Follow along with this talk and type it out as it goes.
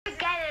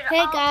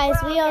Hey guys,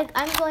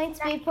 I'm going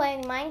to be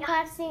playing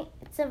Minecraft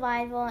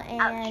Survival,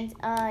 and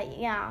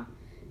yeah,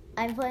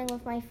 I'm playing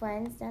with my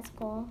friends. That's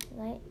cool,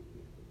 right?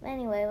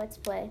 Anyway, let's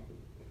play.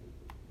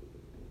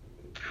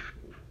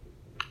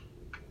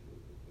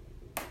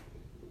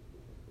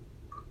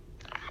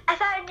 I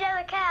found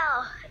another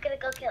cow. I'm gonna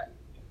go kill it.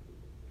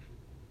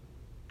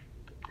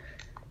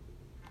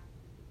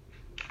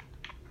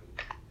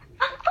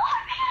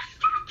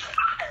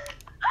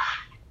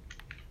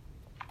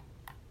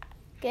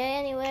 Okay,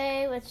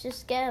 anyway, let's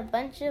just get a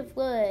bunch of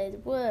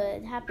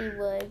wood, happy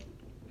wood.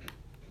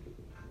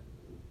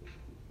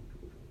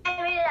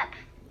 I made it up.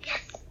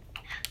 Yes.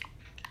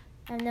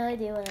 I have no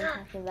idea what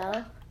I'm talking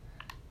about.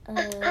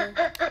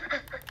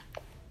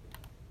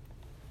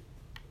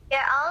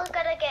 You're all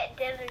gonna get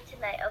dinner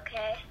tonight,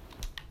 okay?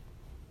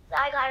 So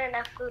I got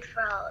enough food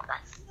for all of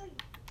us.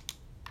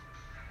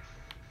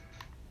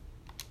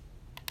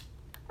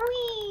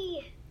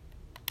 Whee!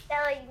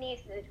 Stella, you need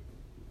food.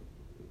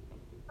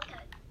 Okay.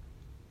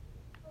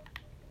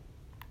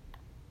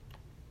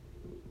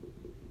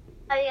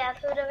 Oh, you have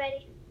food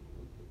already?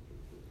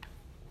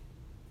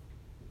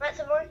 Want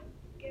some more?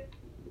 Here.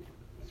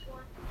 Just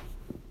one.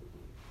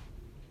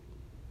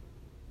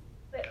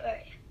 Wait, where are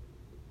you?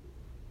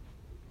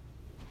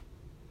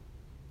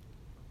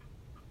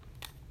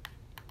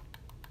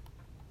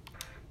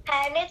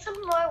 I need some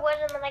more wood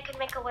and then I can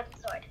make a wooden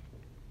sword.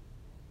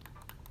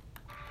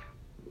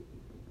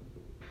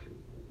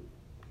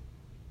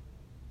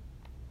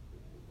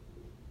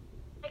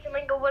 I can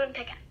make a wooden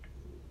pickaxe.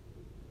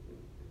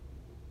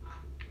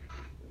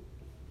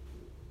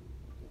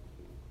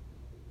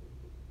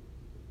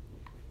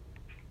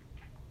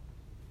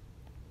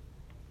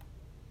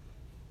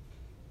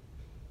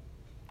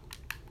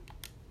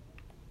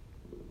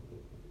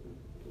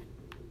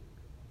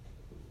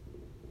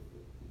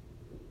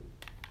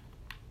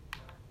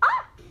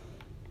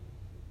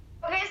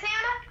 Okay,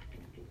 Santa?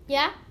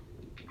 Yeah?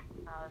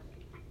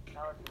 That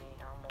was me.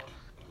 I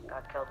almost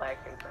got killed by a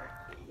creeper.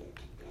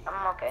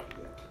 I'm okay.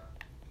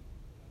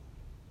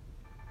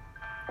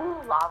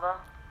 Ooh, lava.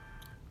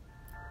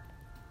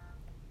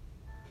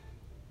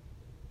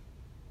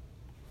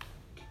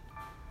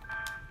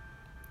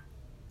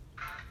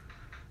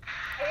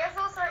 I guess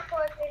I'll start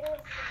collecting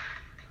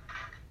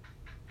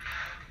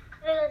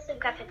some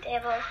crafting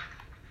table.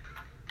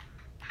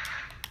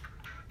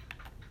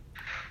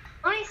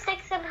 How many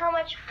sticks and how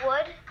much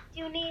wood do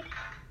you need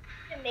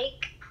to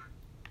make?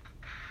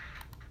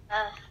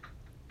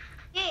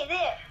 Yay,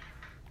 there.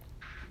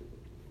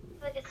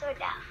 Put the sword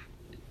down.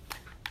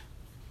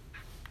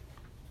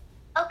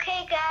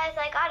 Okay, guys,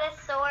 I got a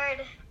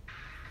sword.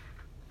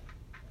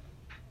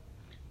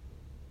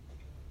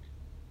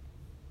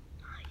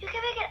 You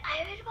can make an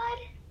iron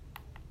one?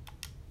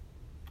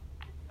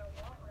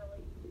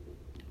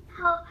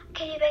 How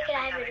can you make an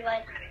iron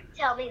one?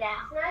 Tell me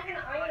now. It's not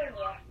even iron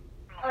yet.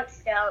 Oh, it's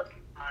stone.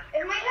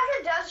 If my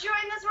cousin does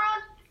join this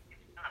round,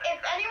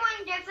 if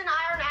anyone gets an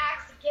iron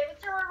axe, give it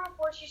to her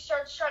before she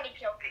starts trying to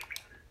kill me.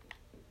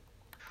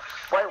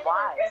 Wait,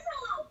 why? Just a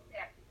little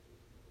bit.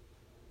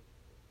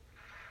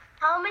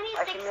 How many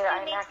I sticks should do need you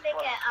an need iron to make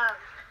axe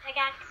a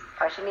pickaxe?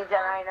 Oh, she needs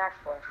an iron axe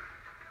for.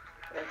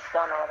 And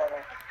stone or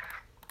whatever.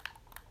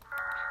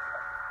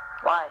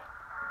 Why?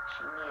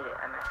 She needed it.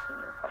 I'm asking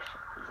you a question.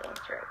 Please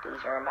answer it. Please,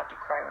 or I'm about to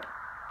cry.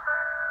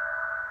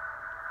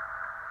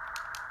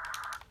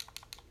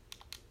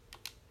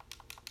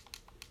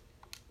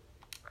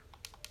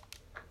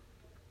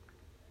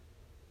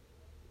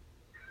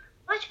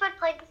 Which wood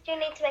planks do you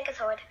need to make a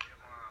sword?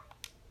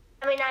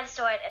 I mean, not a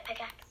sword, a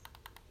pickaxe.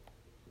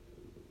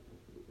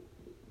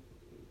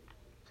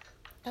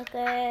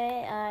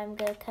 Okay, I'm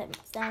gonna cut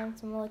down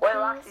some more Wait, trees.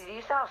 Roxy, do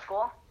you still have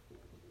school?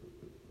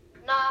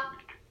 Nah.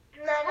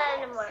 No, not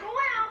anymore. School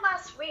went out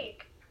last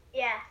week.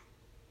 Yeah.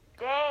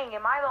 Dang,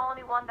 am I the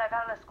only one that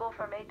got out of school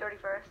for May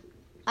 31st?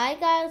 I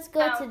got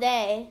school No.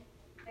 today.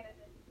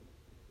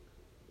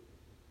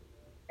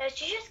 No,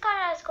 she just got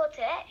out of school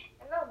today.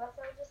 I know, that's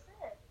what I just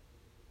said.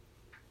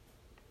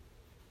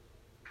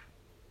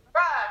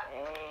 Bruh.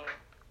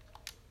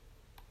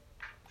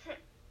 Dang.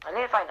 I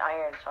need to find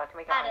iron so I can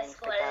make an Out iron of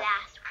school pickaxe.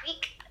 last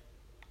week.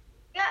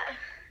 Yeah.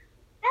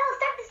 No,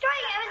 stop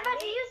destroying it. I was about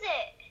to use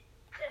it.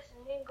 Yes,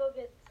 I need to go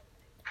get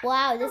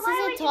Wow, this Why is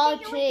would a you tall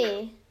take it with you?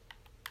 tree.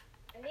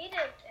 I need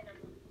it in a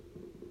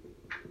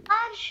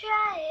I'm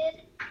trying.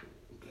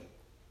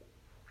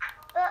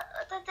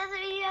 That doesn't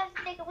mean you have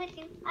to take it with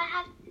you. I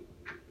have.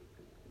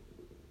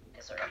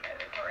 disorder of my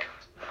inventory.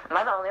 Am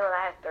I the only one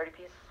that has 30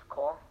 pieces of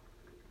coal?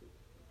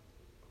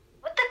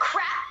 What the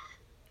crap?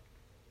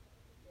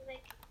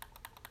 Like,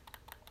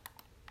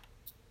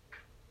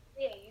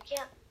 Yeah, you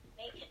can't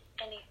make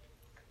any.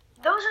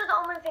 Those are the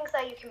only things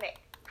that you can make.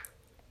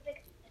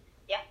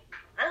 Yeah.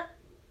 Huh?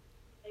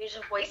 You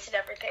just wasted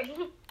everything.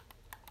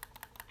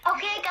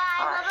 okay, guys,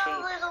 Ah, I'm sheep.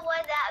 a little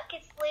one that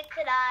can sleep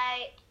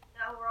tonight.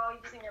 Now we're all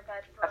using your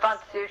bed for I found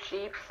 2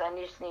 sheep, and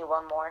you just need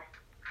 1 more.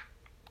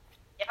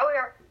 Yeah, we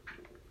are.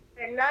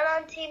 We're not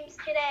on teams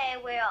today.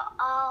 We're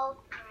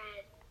all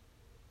friends.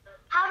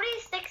 How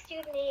many sticks do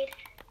you need?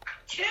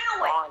 2.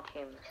 Wrong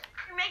teams.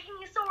 You're making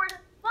a sword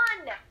 1.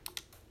 Does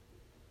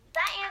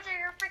that answer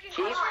your freaking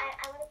Sheep?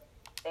 question?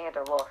 Dang it,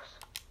 they're wolves.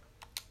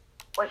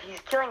 Wait, he's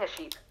killing a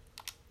sheep.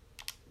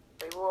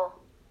 They will.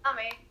 Not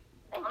me.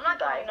 Thank I'm you not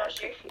guys. killing no I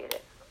sheep. appreciate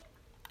it.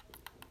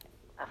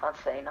 I fun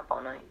staying up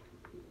all night.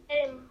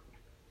 I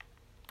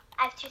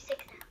have 2 6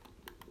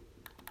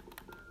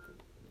 now.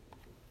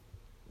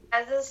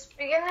 As it's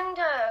beginning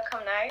to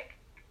come night,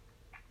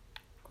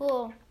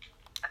 Cool.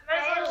 I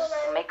might as well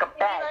just, Make a Maybe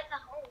bed. like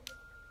a home.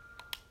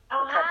 I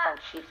don't I'm trying to have. find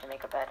sheep to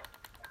make a bed.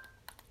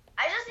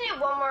 I just need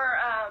one more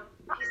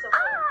piece of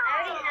wood.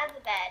 I already have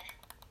the bed.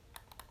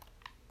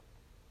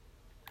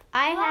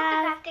 I I have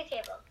want the crafting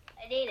table.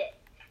 I need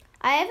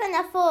it.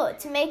 enough for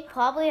to make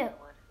probably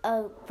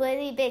a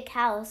really big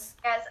house.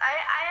 Guys,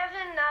 I have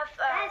enough.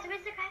 Guys,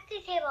 where's the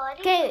crafting table? I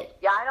need Okay,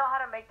 Yeah, I know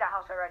how to make that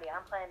house already.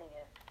 I'm planning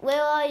it.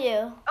 where are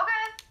you?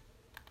 Okay.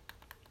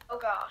 Oh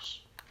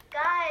gosh.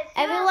 Guys,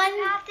 who has Everyone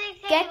the crafting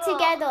table? get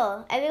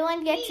together.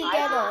 Everyone get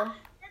together.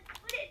 Let's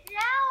put it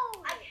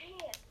down. I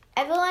can't.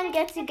 Everyone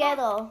get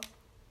together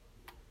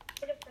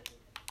Put it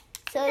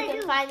freaking- so we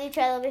can find each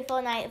other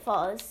before night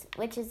falls,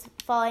 which is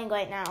falling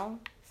right now.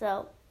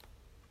 So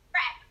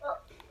Well,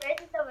 Grace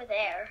is over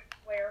there.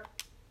 Where?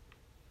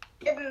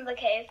 In the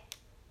cave.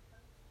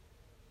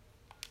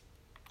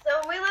 So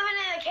we living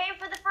in a cave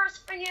for the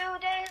first few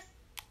days?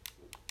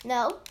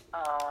 no,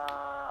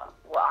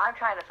 Well, I'm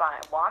trying to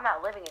find. Well, I'm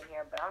not living in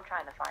here, but I'm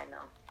trying to find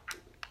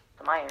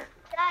some iron.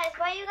 Guys,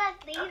 why are you guys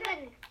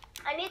leaving?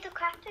 I need the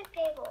crafting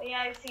table.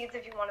 Yeah, I see it's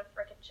if you want a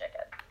freaking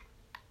chicken.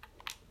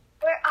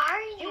 Where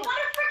are You you? want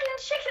a freaking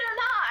chicken or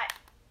not?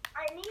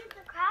 I need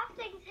the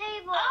crafting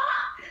table.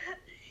 Ah!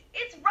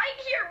 It's right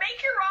here.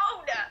 Make your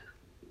own.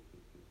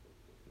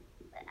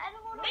 I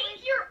don't want to Make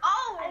waste. your I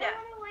own. don't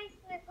want to waste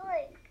my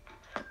place.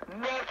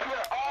 Make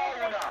your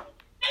own.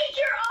 Make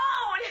your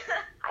own.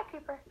 Hi,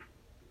 Creeper.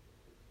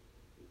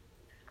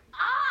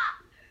 Ah!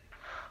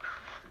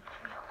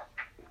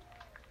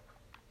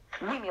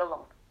 Leave me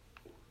alone.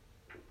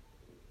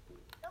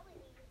 Nobody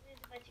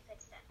needs a bunch of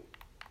good stuff.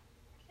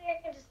 Actually,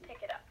 I can just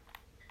pick it up.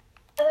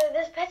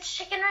 This pet's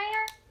chicken right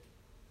here?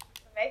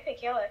 Maybe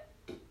kill it.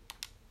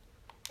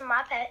 For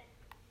my pet.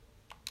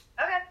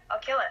 Okay, I'll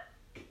kill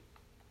it.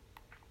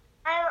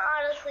 I'm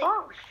honestly.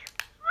 Oh,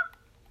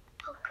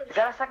 Oh, good. is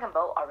that a second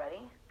boat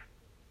already?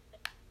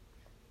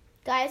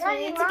 guys, No, we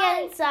need you're to get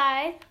right.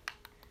 inside.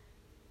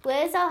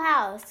 Where's our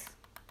house?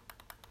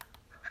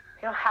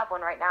 We don't have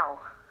one right now.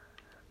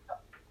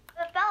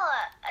 But Bella,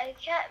 I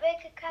can't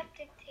make a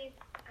crafting table.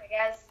 Okay,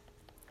 guys.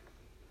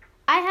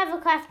 I have a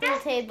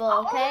crafting table.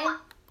 Okay. Oh,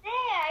 there,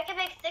 I can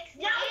make 6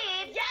 Yes!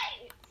 seeds.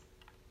 Yes!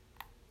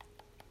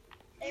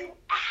 You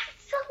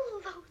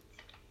absolute.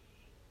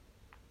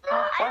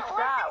 What's I don't want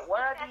that? this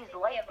What are crafting these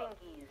light table.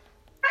 thingies?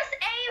 Press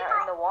A They're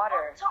in the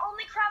water. to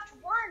only craft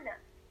 1.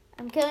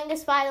 I'm killing a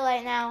spider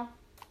right now.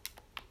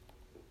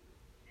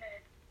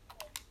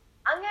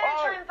 I'm gonna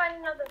Oh. try and find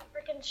another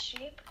freaking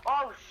sheep.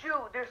 Oh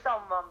shoot! There's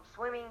some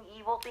swimming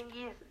evil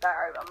thingies that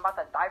I'm about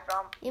to die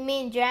from. You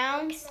mean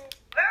drowns?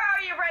 Where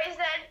are you,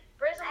 Brazen?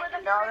 Brazen, where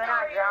the No, frick they're are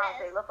not you? drowns.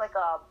 They look like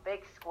a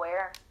big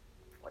square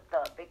with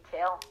the big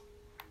tail.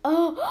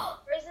 Oh,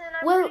 Brazen,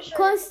 I'm we're pretty sure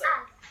close. it's-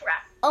 Ah,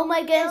 crap. Oh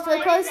my goodness,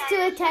 we're close to a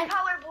Where's the temple.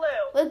 color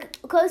blue?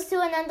 We're close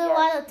to an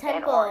underwater Yes, and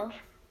temple. orange.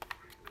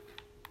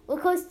 We're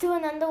close to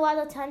an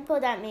underwater temple.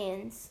 That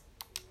means,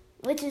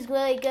 which is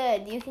really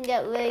good. You can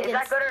get really Is good.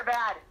 that good or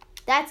bad?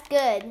 That's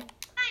good.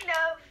 Kind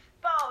of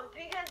both,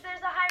 because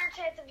there's a higher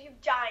chance of you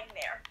dying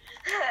there.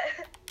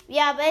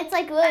 Yeah, but it's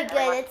like really I good.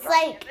 want It's to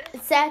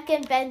like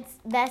second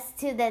best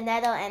to the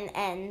nether and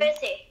end.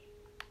 Chrissy.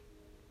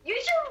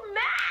 Use your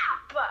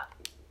map!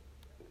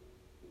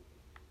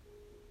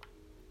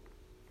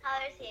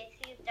 Color seeds.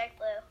 He's dark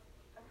blue.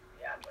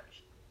 Yeah, I'm pretty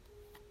sure.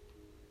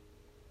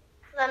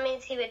 So that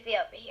means he would be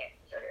over here.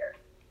 He's over here.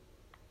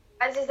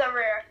 As he's over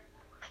here.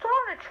 Still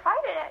want to try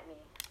it at me.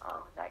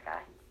 Oh, that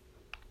guy.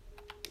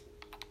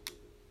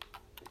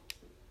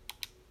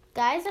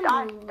 Guys, I'm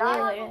God, really. God.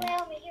 All the way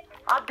over here.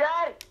 I'm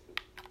dead.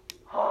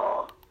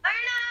 Oh. No,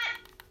 you're not!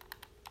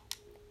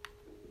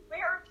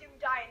 Where if you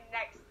die in the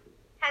next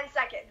 10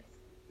 seconds?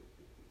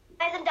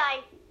 Guys, I'm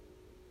dying.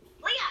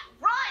 Leah,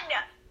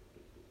 run!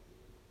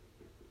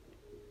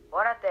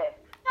 What are they?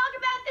 Talk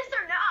about this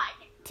or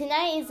not?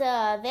 Tonight is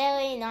a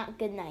very not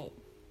good night.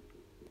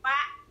 What?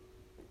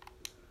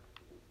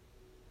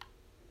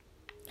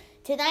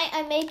 Tonight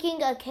I'm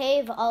making a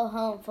cave all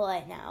home for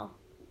right now.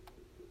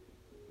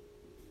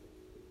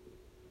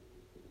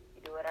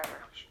 You do whatever.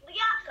 Leah!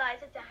 Guys,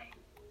 I'm dying.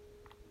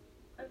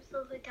 I'm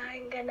slowly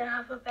dying, gonna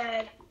have a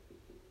bed.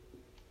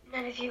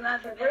 None of you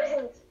have a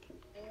bed.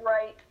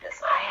 Right this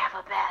way. I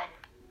have a bed.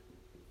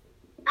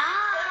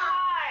 Ah!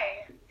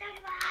 Die!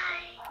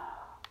 Goodbye.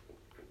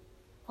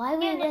 Why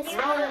we Yeah, this you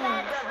way? have a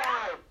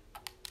bed.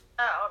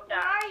 Oh, I'm Where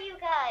dying. are you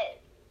guys?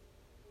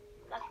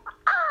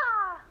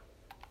 Ah!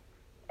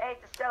 Hey,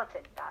 it's a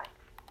skeleton. Die.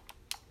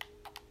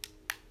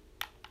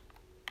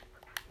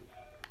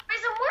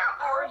 Brazen, where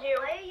are you?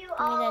 Why are you Give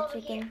all me that over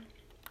chicken. here?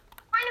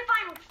 Trying to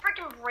find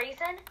freaking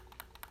Brazen?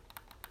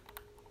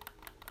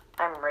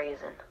 I'm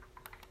raisin.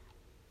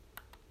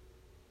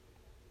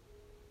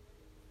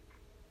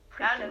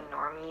 Found him. Freaking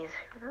normies.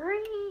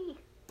 Ree.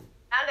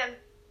 Found him.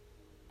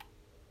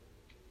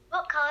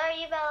 What color are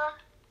you, Bella?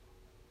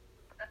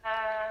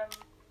 I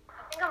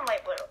think I'm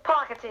light blue.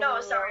 Pocket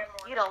No, sorry,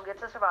 I'm you don't get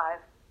to survive.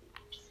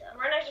 So, I'm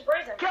right next to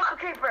Brazen. Kill the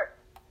creeper.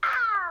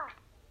 Ah!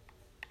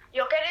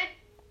 You okay, dude?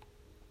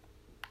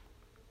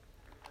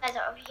 guys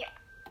are over here.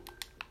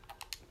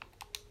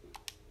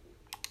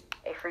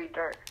 A free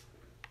dirt.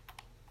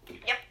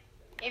 Yep.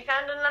 You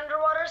found an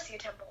underwater sea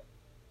temple.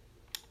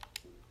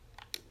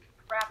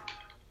 Crap.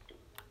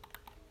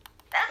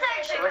 That's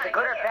actually Was it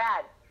good or here.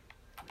 bad?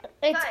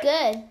 It's Good.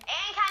 good.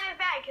 And kind of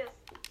bad because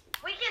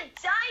we can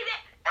dive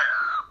it.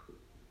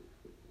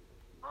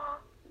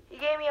 He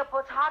gave me a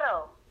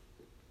potato.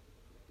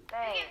 I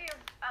Thanks. give you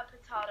a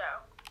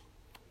potato.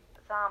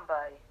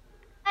 Zombie.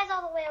 Guys,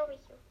 all the way over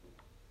here.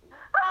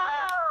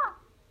 Ah!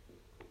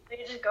 You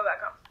can just go back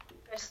home.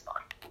 There's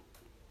spawn.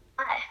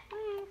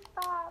 Please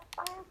stop.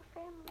 I have a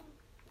family.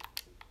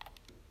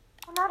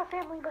 Well, not a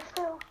family, but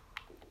still.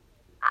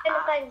 I'm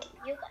gonna find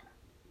you guys.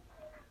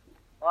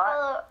 What?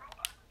 Follow.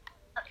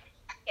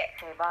 Here.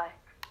 Okay, bye.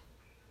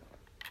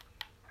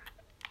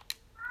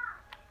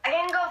 I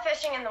can go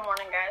fishing in the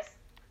morning, guys.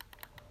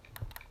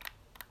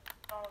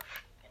 Oh,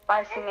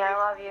 Bye, Sydney. I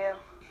love you.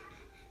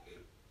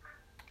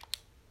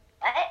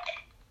 What?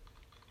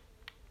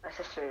 My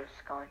sister's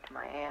going to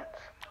my aunt's.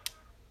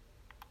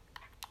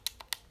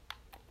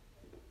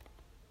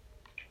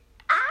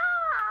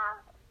 Ah!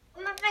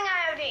 the thing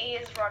I have to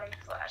eat is rotting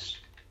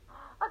flesh.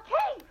 A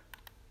cave!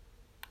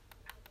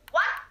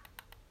 What?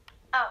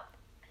 Oh,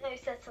 I thought you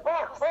said something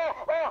Oh, else.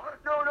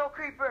 no,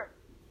 creeper.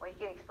 Wait,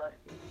 you can explode.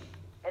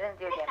 It doesn't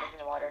do damage in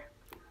the water.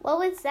 What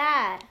was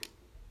that?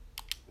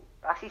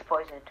 Roxy's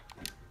poisoned.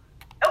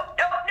 Oh, no.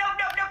 Crap,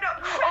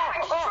 I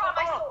just dropped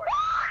my sword.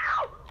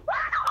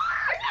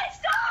 Okay,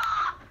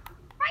 stop!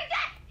 Right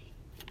there!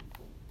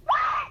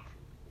 What?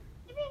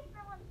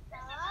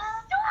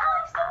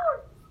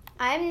 Sword!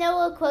 I'm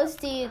nowhere close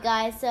to you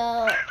guys, so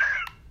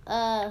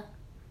Are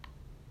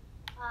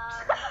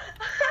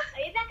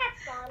you back at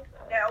spawn?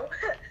 No.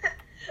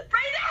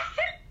 Brayden!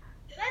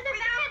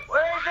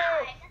 Where is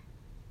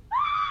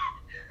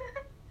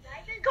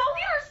it? Go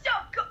get her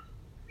stuff! Go.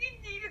 We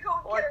need to go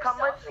Well, get her come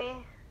stuff. with me.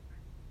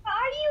 How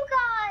are you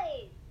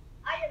guys?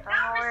 I am I not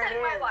know where it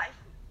resetting my is. life.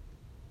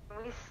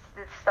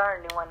 We start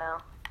a new one now.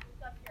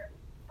 It's up here.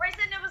 Bryson,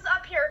 it was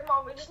up here. Come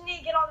on, we just need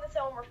to get on this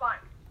hill and we're fine.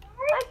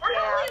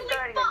 I'm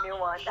starting a new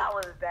one. That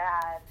was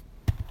bad.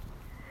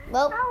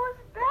 well, That was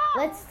bad.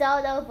 let's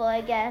start over,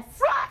 I guess.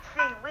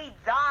 Roxy, we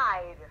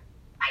died.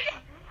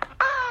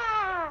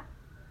 Ah!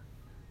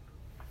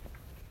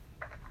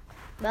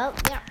 Well,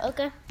 yeah,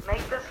 okay.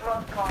 Make this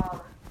one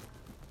called.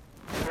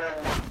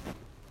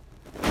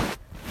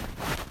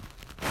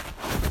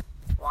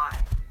 Why?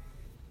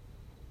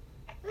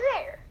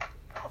 There.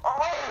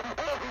 Oh.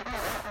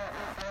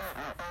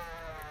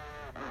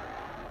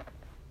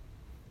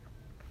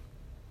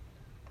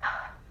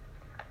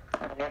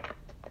 Nick.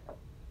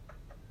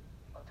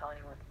 Don't tell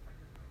anyone.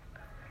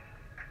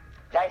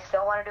 Do I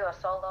still want to do a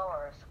solo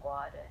or a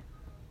squad?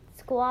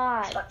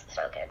 Squad.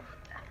 So good.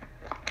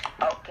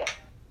 Okay.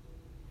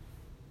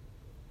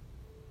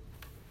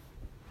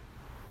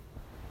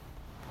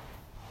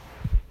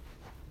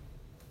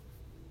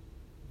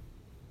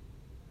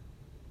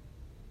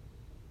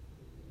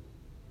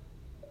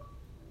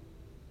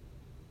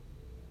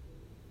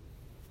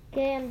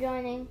 Okay, I'm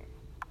joining.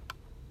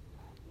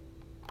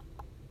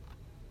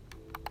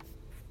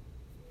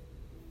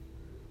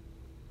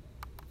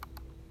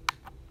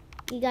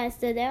 You guys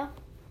still there?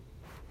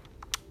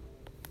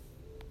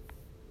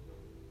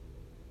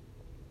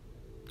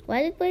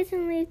 Why did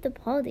Blazon leave the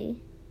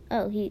party?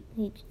 Oh, he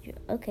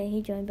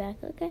joined back.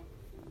 Okay.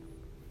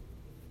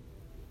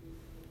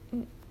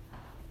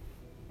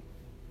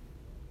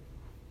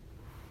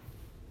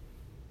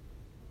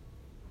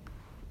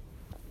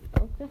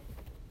 Okay.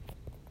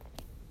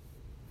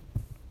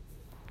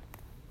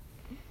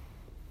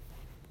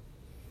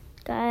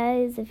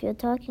 Guys, if you're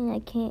talking, I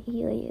can't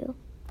hear you.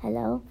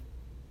 Hello?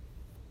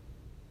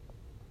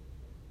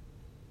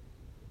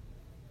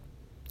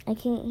 I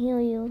can't hear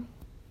you.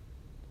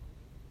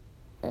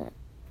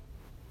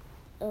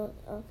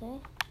 Okay.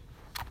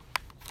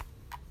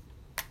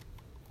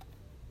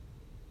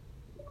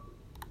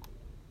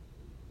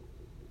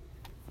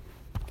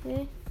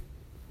 Okay.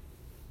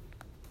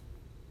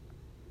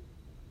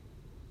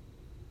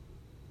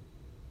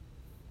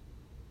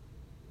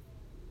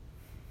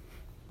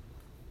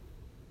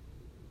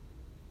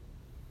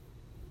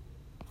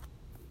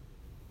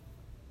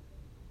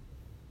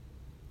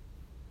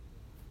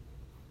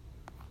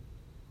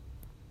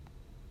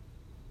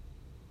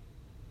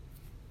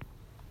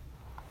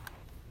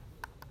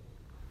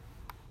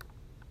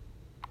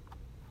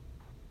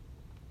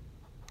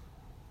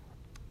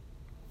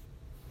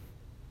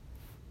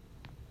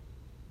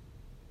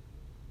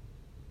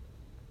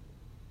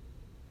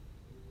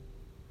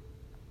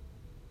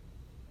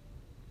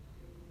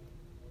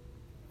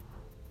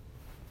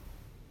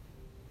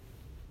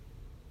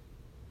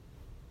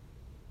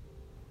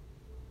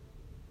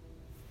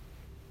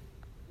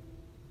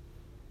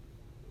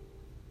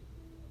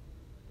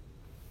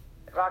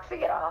 Xbox to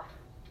get off.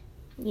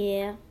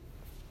 Yeah.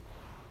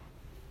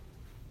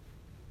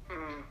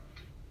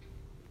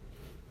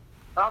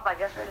 Well, I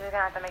guess we're just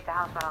gonna have to make the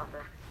house without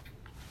this.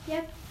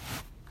 Yep.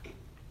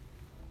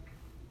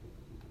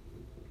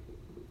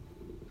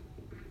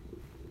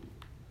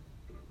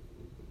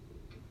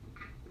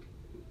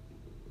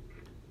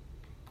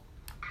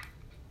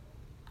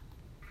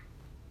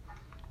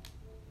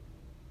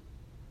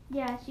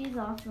 Yeah, she's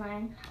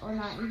offline, or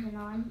not even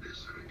on.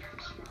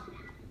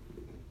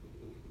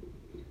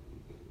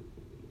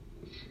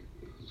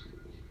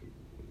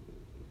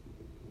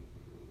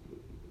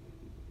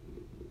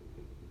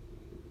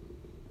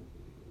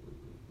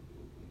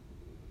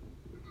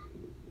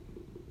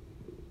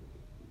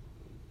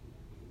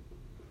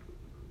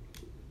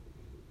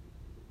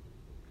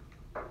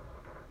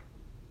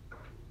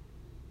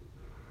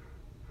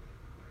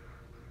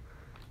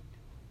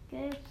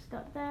 Okay, just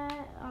got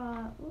that.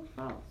 Ooh,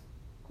 frogs.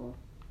 Cool.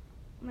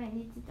 Might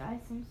need to dye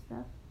some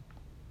stuff.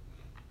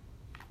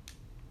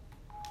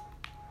 I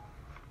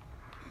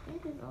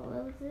think it's all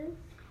roses.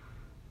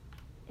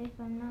 If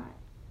I'm not.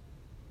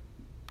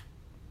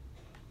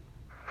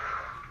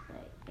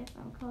 Like, if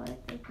I'm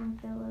collecting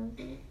the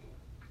roses.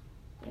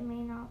 It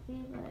may not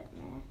be, but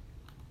nah.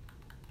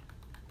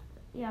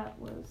 Yeah, it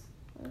was.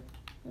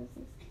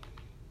 Roses.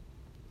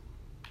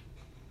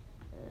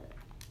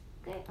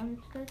 Okay, I'm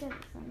just gonna get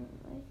this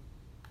anyway.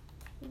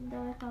 Even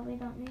though I probably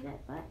don't need it,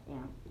 but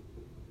yeah.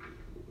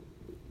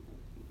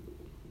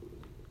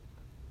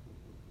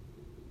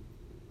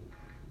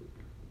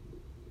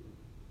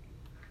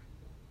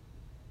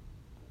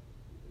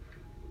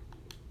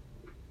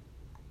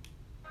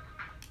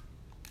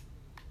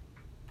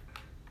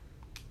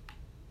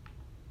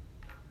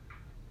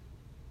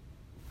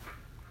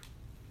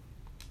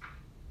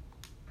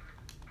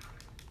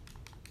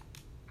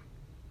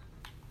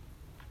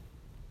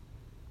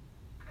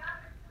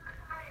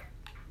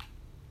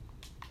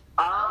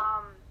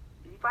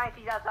 Did you find if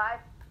he's outside?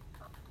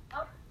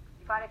 Oh.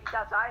 You find if he's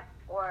outside,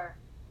 or?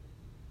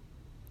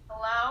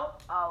 Hello?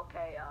 Oh,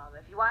 okay.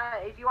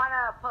 If you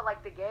wanna put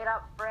like the gate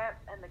up for him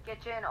in the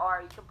kitchen,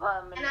 or you can put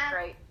him in the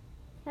crate.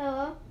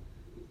 Hello?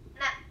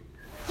 Nah.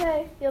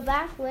 Hey, you're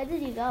back? Where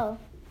did you go?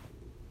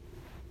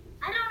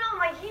 I don't know,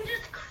 my game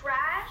just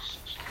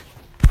crashed.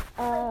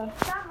 It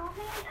stopped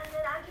moving, and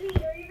then I couldn't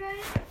hear you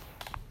guys.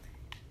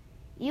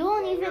 You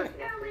won't even.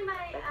 Apparently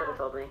my That's what it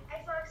told me.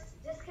 Xbox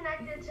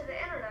disconnected to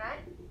the internet.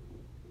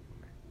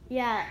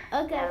 Yeah,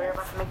 okay. Yeah, we're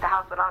about to make the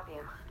house without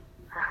you.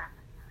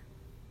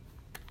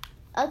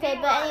 Okay,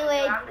 but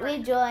anyway,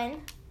 we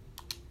joined.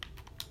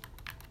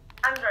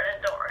 I'm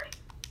joining, don't worry.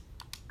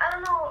 I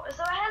don't know,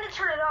 so I had to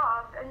turn it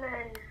off, and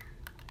then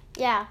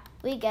Yeah,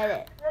 we get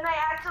it.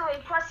 I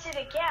accidentally pressed it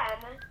again,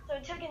 so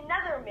it took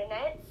another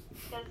minute,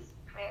 because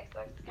my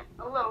Xbox is kind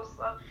of a little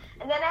slow.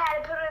 And then I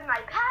had to put in my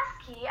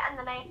passkey, and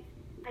then I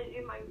had to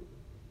do my...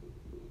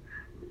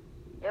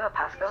 You have a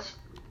passcode?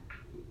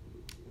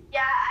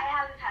 Yeah, I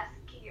have a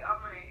passkey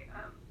on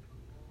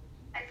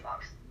my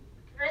Xbox.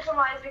 The reason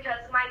why is because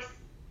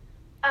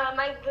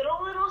my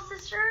little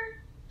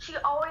sister, she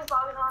always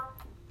logs on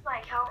to my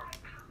account.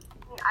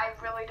 And I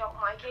really don't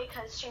like it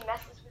because she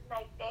messes with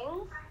my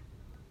things.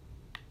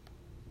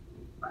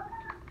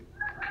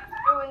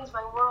 Ruins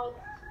my world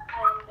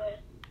and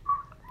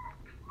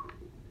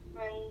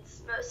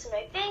ruins most of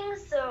my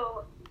things.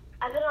 So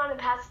I put on a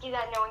passkey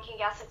that no one can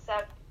guess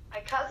except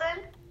my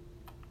cousin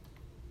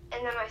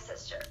and then my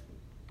sister.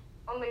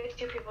 Only the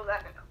two people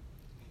that know.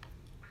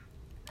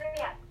 But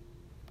yeah.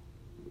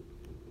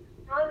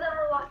 No one's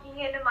ever locking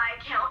into my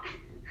account.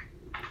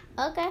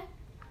 Okay.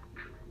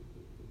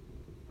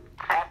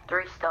 I have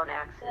 3 stone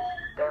axes.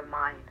 They're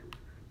mine.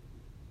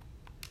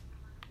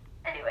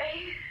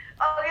 Anyway,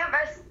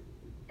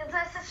 since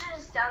my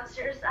sister's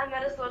downstairs, I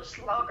might as well just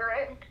log her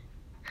in.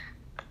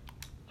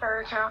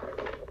 Her account.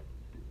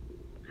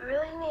 I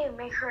really need to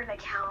make her an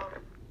account.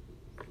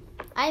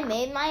 I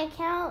made my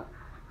account,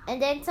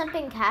 and then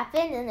something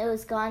happened, and it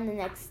was gone the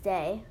next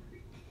day.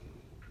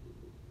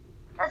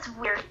 That's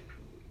weird.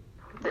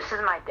 This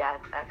is my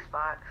dad's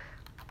Xbox,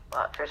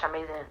 but for some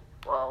reason,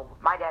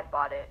 my dad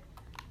bought it,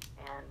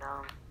 and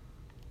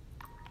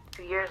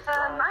 2 years.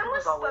 Mine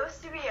was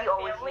supposed to be a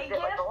family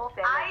gift. The whole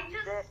family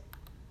used it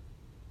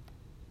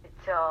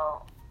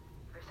until,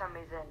 for some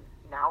reason,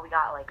 now we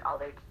got like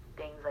other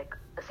things like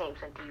the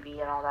Samsung TV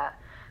and all that.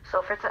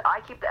 So I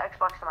keep the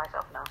Xbox to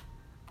myself now.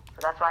 So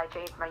that's why I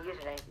changed my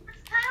username.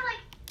 It's kind of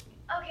like,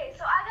 okay,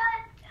 so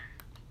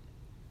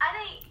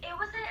it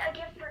wasn't a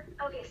gift for,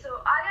 okay,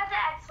 so I got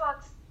the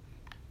Xbox,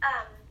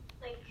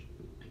 like,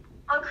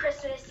 on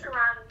Christmas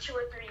around 2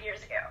 or 3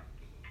 years ago.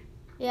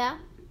 Yeah?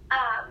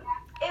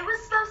 It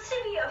was supposed to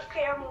be a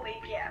family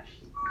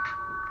gift.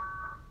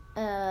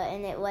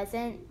 And it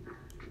wasn't?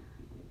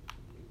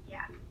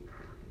 Yeah.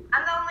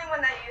 I'm the only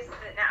one that uses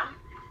it now.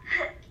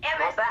 And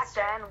my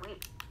sister.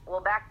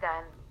 Back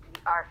then,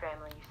 our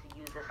family used to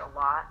use this a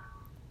lot.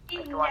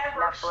 Like to watch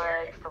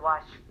Netflix,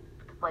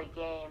 to play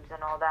games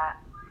and all that.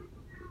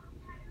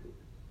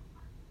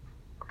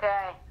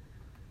 Okay.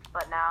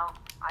 But now,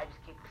 I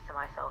just keep this to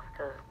myself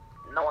because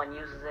no one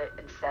uses it.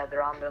 Instead,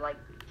 they're on their like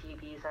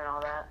TVs and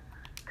all that.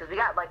 Cause we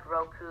got like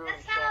Roku and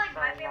That's kind of like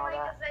my Samsung and all family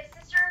that. because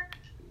my sister,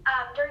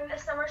 during the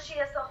summer, she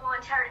has the whole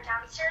entire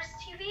downstairs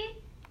TV,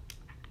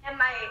 and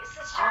my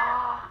sister,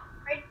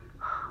 right,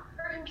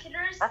 her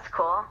computers. That's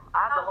cool.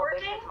 I have the whole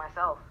working? basement to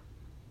myself.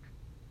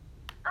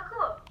 Oh,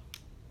 cool.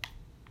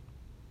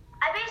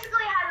 I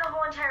basically have the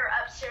whole entire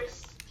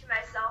upstairs to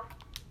myself.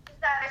 Just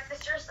that my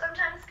sister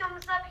sometimes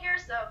comes up here,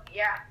 so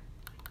yeah.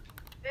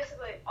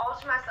 Basically, all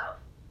to myself.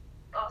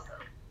 Awesome.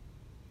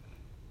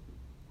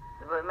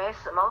 But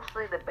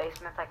mostly the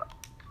basement's like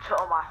to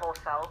my whole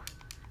self.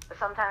 But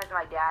sometimes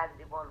my dad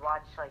would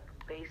watch like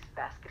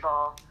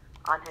basketball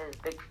on his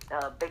big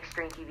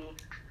screen TV.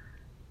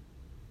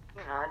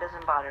 You know, it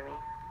doesn't bother me.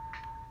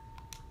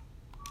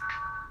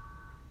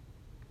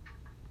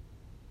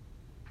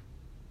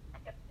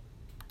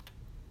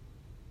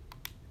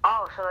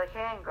 Oh, so they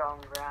can grow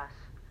in grass.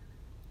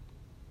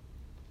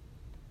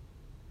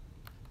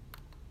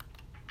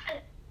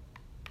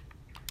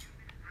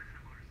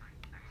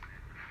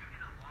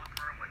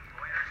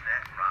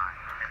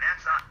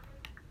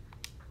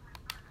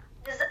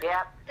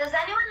 Does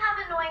anyone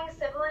have annoying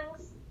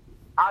siblings?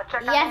 I'll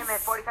check on Yes. him in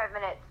 45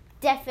 minutes.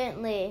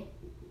 Definitely.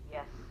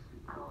 Yes,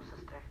 my little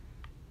sister.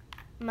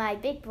 My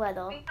big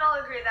brother. We can all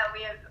agree that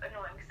we have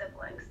annoying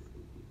siblings.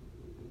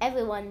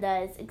 Everyone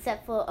does,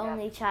 except for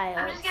only I'm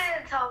child. just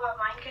gonna tell about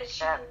mine because she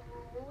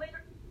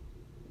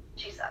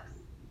sucks.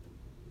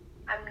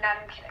 I'm not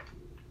even kidding.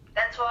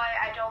 That's why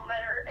I don't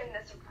let her in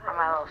this Or room.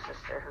 my little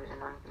sister who's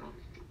annoying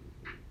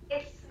me.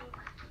 It's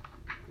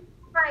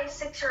my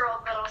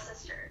 6-year-old little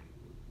sister.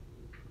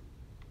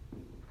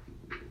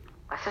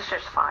 My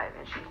sister's 5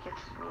 and she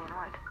gets me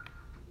annoyed.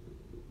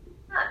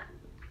 Huh.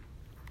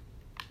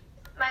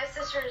 My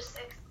sister is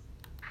 6.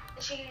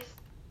 And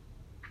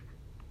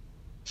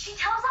she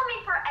tells on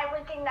me for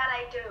everything that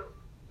I do.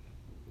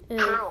 Ugh.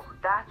 True,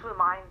 that's what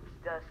mine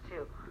does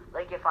too.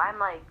 Like if I'm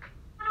like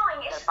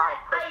Annoying. It's if I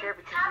that push her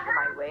because she's in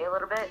my way a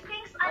little bit, She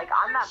thinks like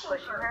I'm not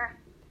pushing her.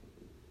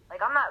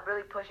 Like I'm not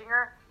really pushing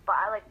her, but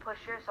I like push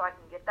her so I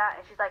can get that.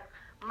 And she's like,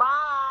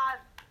 "Mom,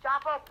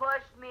 Chapo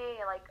pushed me."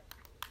 Like,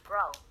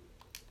 bro.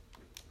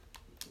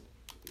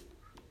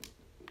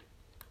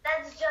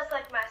 That's just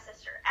like my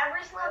sister.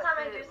 Every single time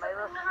I do My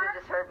little something to sister her,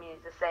 just heard me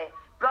just say,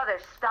 "Brother,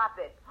 stop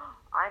it."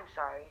 I'm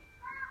sorry.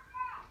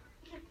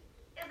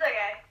 it's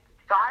okay.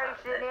 Sorry,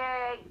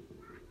 Sydney.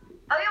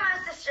 I'll get my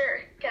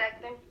sister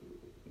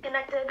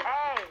connected.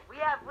 Hey, we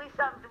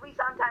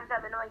sometimes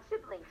have annoying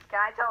siblings. Can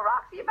I tell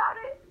Roxy about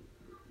it?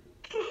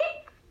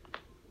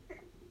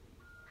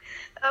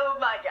 Oh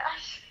my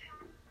gosh.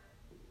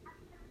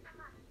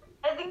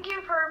 I think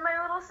you've heard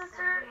my little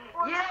sister. You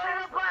don't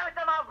even play with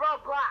them on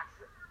Roblox.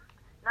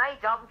 No, you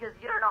don't because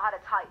you don't know how to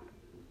type.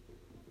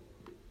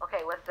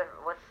 Okay,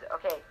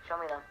 okay, show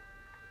me them.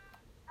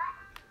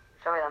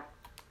 Show me them.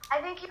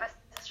 I think you my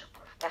sister.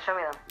 Yeah, show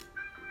me them.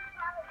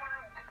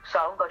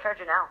 So, go charge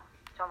it now.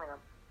 Show me them.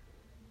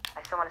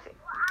 I still want to see.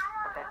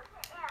 Okay.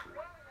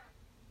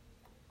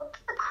 What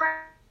the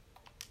crap?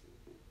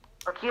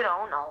 Look, you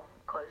don't know.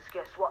 Because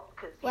guess what?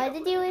 Cause Why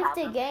did you leave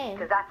the game?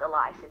 Because that's a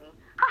lie, Sydney.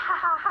 Ha ha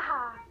ha ha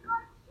ha.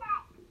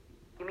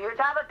 Give me your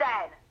tablet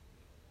then.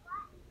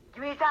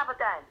 Give me your tablet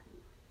then.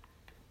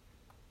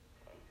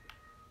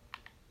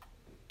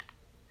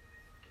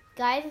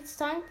 Guys, it's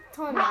time to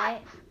turn What?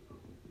 night.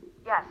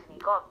 Yeah, Sydney,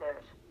 go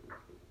upstairs.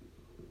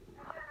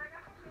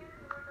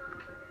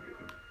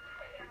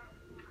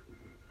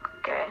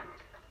 Okay.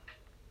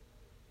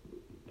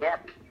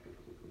 Yep.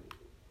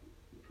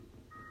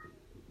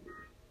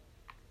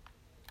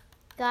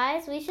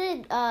 Guys, we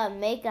should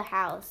make a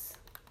house.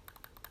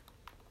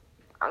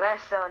 I'm gonna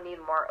still need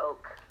more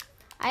oak.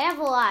 I have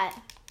a lot.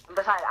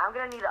 Besides, I'm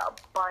gonna need a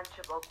bunch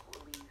of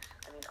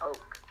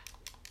oak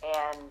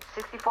and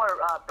 64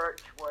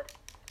 birch wood.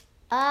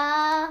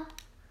 I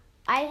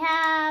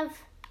have.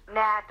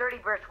 Nah, 30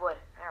 birch wood.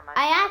 Never mind.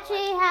 I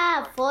actually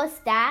have 4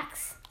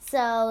 stacks,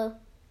 so.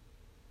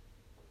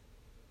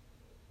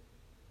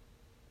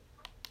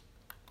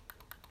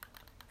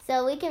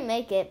 So we can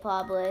make it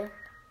probably.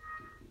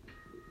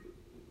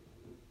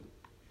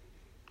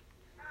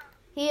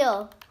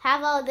 Here,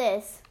 have all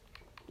this.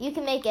 You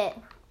can make it.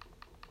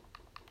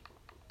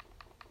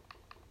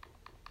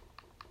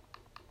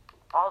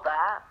 All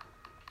that?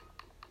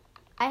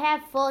 I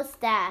have 4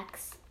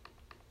 stacks.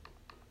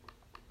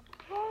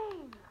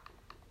 Dang.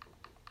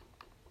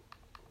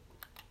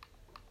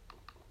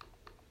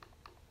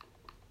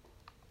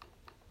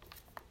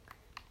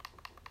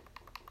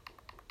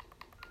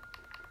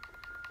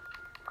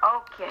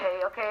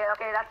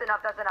 Okay, that's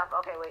enough.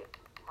 Okay, wait,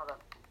 hold on.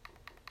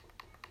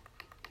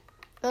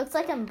 Looks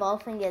like I'm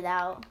buffing it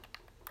out.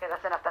 Okay,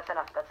 that's enough.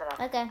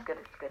 Okay.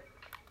 It's good.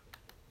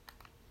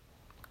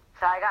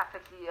 So I got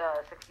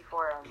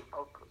 64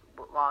 oak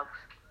logs.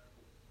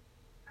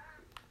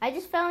 I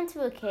just fell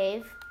into a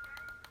cave.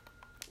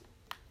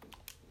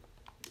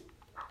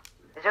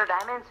 Is there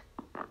diamonds?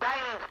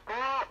 Diamonds, bro!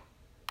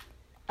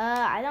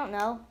 I don't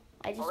know.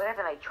 I just Oh, we have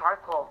to make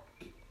charcoal.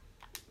 did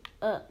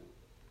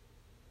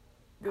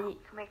You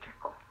can make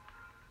charcoal.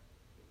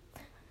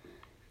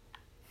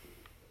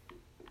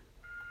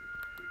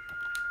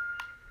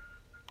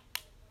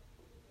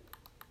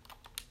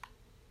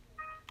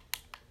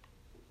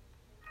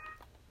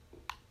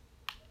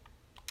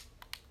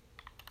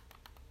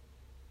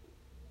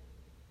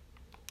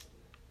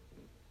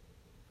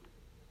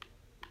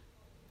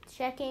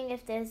 checking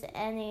if there's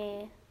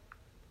any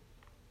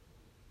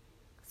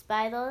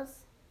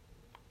spiders.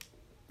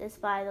 The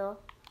spider.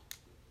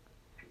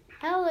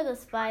 Hello, little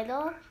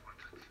spider.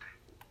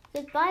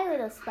 Goodbye,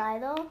 little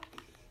spider. Outlier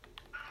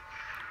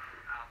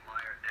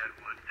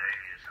Deadwood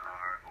days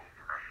are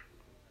over.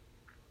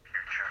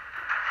 Future.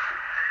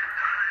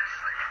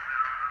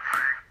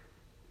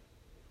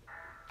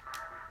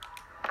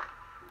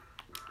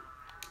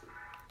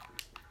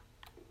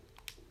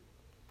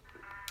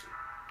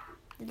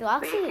 Did We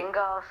Roxy can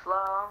go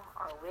slow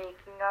or we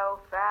can go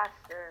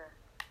faster.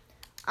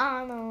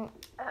 on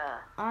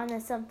a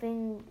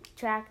something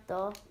track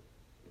though?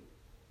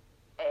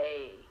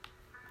 Hey.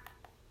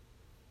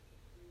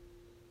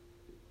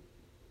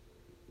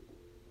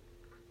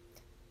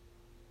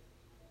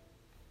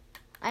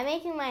 I'm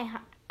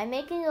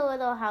making a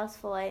little house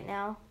for right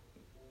now.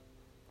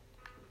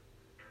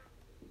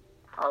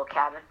 Hello,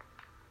 cabin.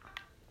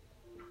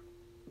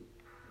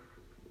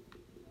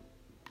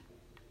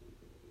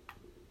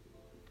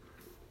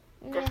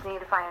 Just need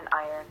to find an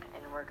iron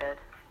and we're good.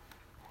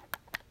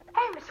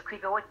 Hey, Mr.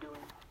 Creeper, what you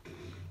doing?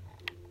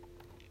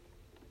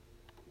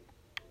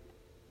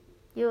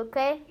 You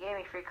okay? You gave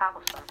me free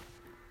cobblestone.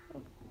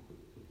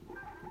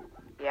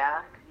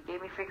 Yeah, 'cause you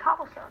gave me free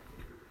cobblestone.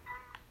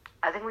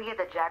 I think we get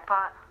the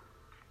jackpot.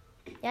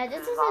 Yeah,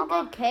 this There's is a lava.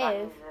 good That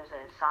cave. means there's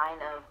a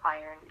sign of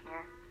iron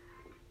here.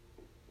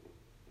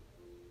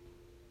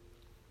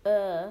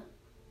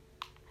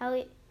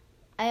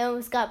 I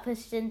almost got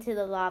pushed into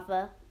the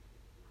lava.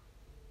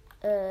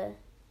 Careful.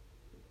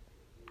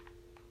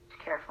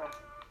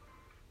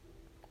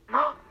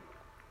 No.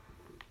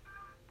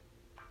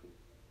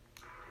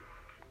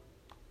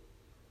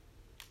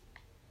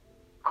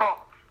 Cool.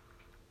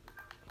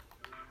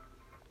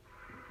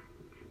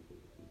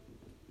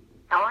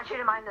 I want you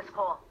to mine this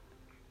coal.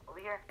 Over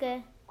here.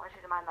 Okay. I want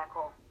you to mine that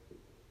coal.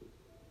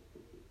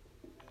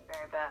 Be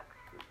right back.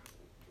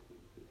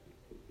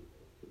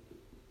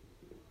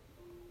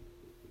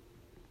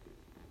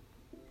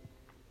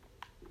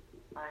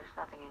 Oh, there's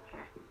nothing in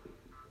here.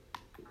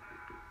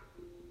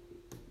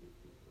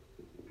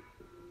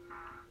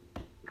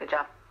 Good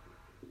job.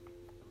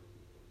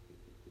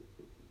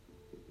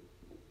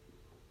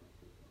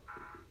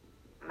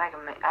 I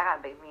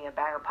gotta make me a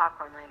bag of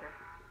popcorn later.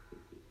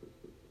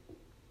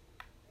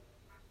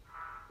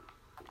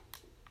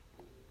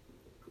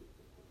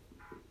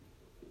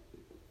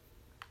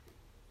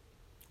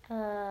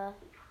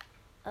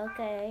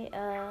 Okay,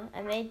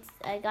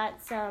 I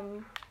got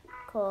some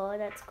coal,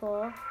 that's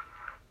cool.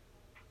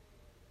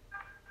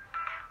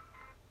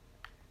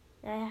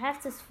 I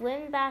have to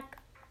swim back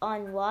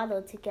on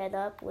water to get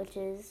up, which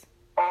is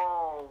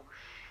Oh,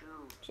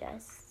 shoot.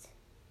 just...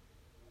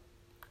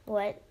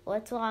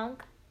 What's wrong?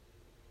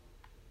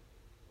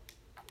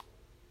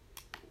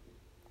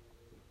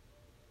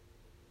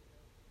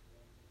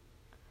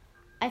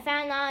 I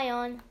found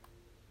iron.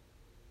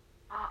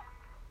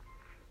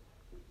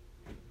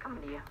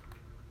 Coming to you.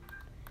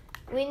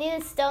 We need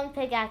a stone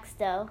pickaxe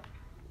though.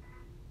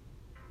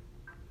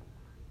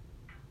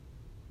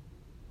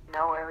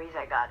 No worries,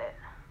 I got it.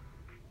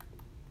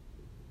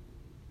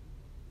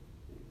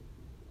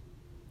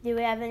 Do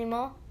we have any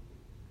more?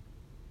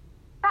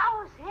 That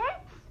was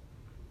it?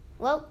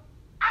 Well,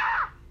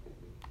 Ah!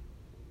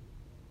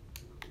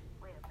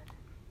 Wait a minute.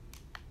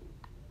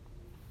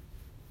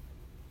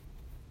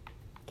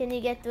 can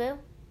you get through?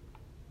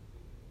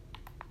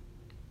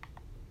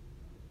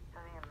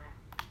 Something in there.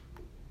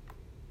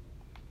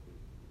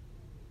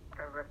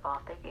 Or rip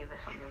off. They gave us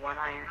only one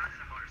iron. That's a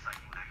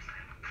motorcycle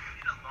accident. We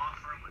need a law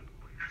firm with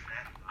lawyers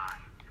that buy.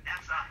 And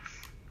that's us.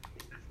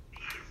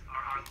 These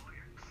are our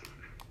lawyers.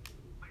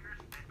 Lawyers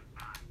that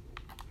buy.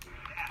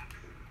 That's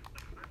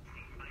the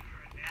 13th biker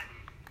and daddy.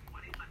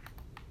 1-800.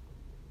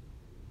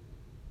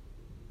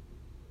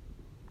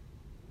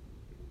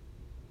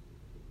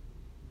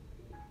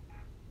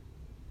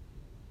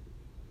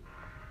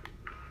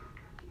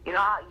 You know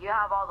how you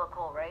have all the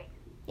coal, right?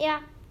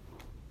 Yeah.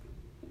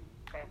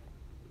 Okay.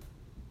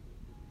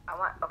 I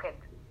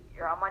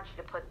want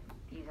you to put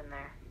these in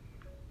there.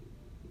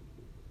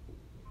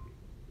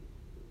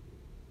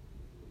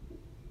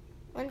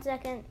 One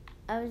second.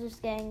 I was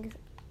just getting...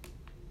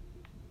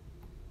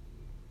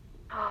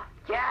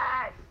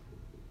 Yes!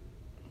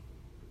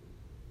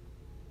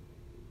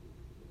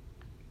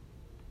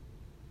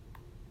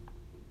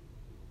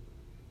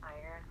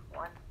 Iron.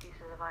 1 pieces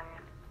of iron.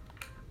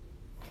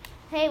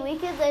 Hey, we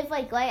could live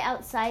like right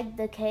outside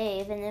the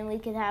cave and then we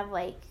could have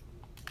like...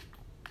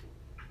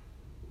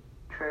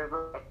 True,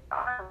 but I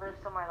want to live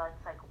somewhere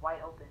that's like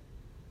wide open.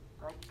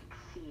 Like you can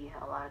see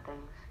a lot of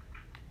things.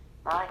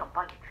 Not like a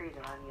bunch of trees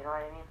around you, you know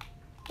what I mean?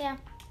 Yeah.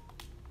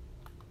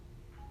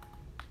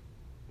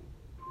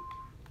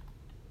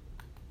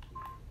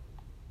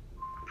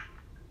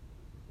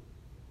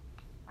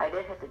 I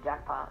did hit the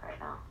jackpot right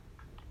now.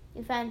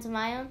 You found some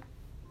iron?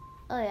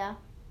 Oh yeah.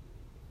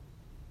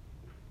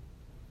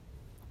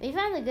 We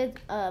found a good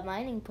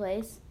mining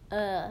place.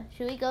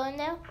 Should we go in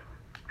there?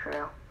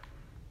 True.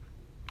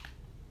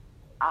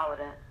 I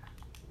wouldn't.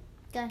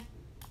 Okay.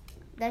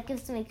 That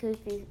gives me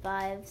creepy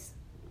vibes.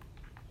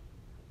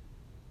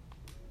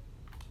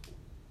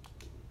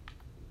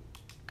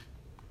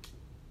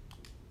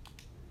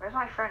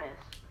 Where's my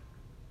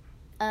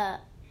furnace?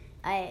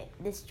 I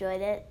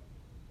destroyed it.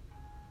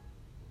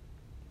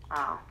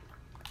 Oh.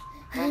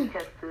 I need to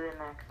cook food in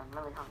there because I'm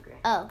really hungry.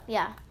 Oh,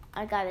 yeah.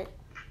 I got it.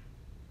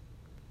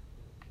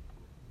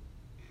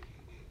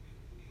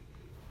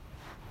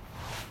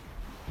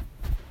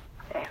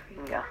 There, we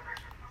can go.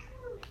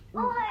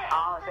 Oh,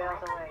 Oh, sails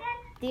away.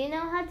 Do you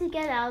know how to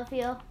get out of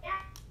here?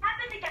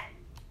 Happened again.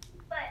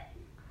 But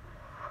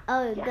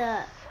Oh,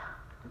 Yes.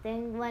 the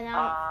thing went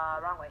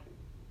out. Wrong way.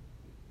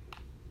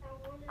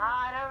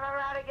 I don't remember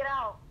how to get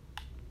out.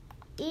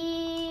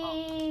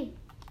 Eee.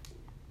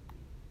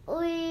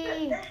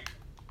 Wee.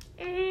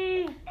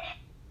 Eee.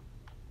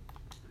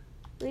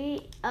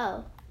 Wee.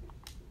 Oh.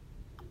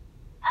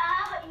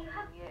 you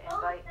have You both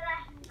invite- that I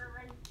have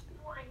done.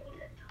 Oh, I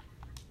need it.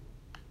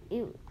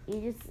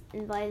 You just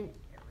invited.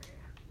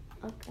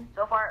 Okay.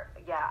 So far,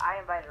 yeah, I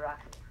invited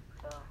Roxy.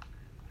 So,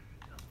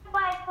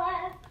 Bye,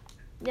 class.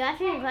 You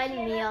actually invited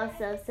me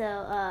also,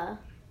 so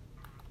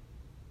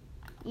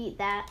eat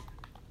that.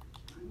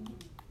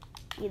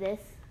 Eat this.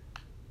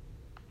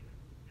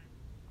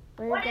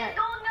 What What is is that?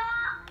 going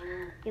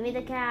on? Give me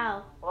the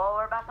cow. well,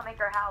 we're about to make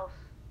our house.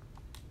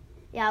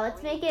 Yeah,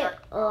 let's make it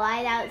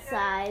light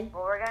outside.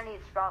 Well, we're gonna need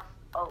spruce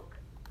oak.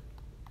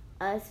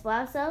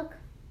 Sprouse oak?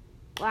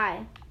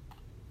 Why?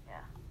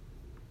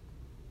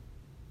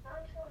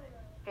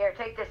 Here,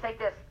 take this, take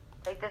this.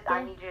 Take this. I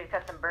Yeah. need you to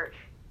cut some birch.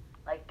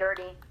 Like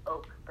dirty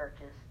oak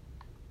birches.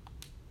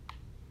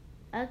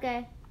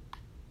 Okay.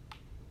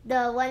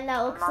 The one that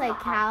looks I'm on like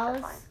the hunt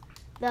to cows.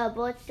 The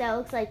bush that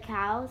looks like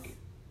cows.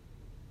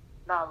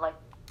 No, like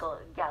the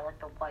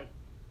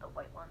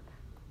white ones.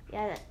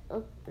 Yeah,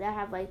 that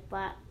have like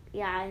black.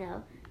 Yeah, I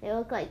know. They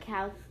look like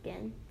cow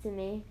skin to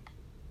me.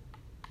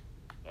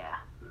 Yeah.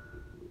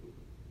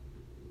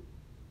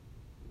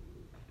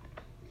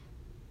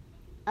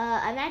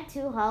 I'm at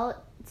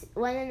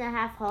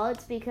 1.5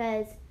 hearts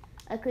because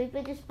a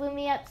creeper just blew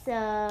me up.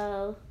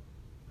 So.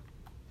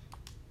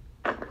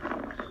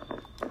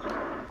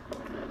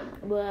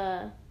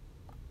 Whoa.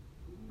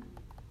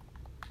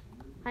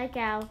 Hi,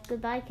 cow.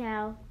 Goodbye,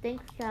 cow.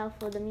 Thanks, cow,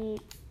 for the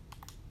meat.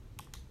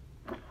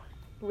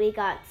 We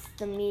got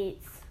the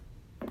meats.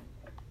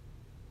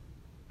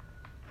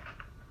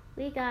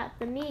 We got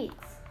the meats.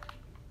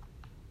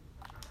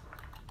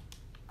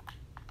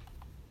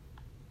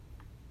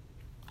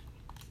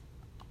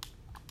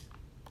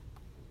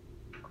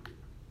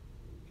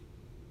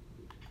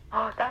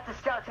 Oh, that's a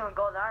skeleton with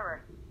golden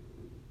armor.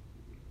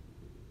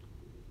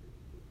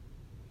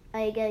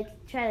 Are you gonna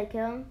try to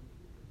kill him?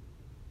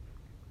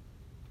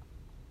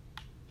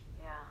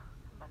 Yeah,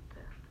 I'm about to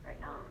right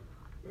now.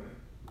 I'm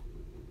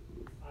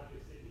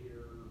just sitting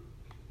here,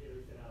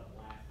 Gary sent out a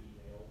blast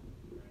email,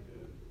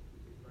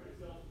 trying to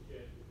sell some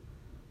shit.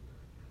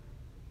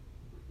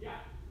 Yeah,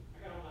 I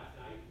got on last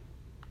night.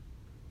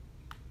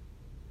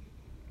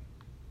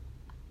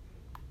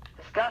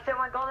 The skeleton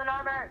with golden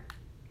armor.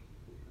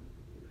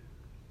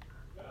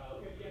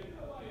 Okay, yeah, you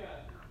know, like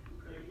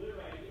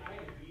literally, I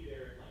had to be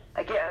there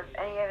at Like,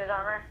 any of his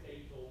armor?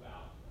 stage till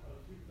about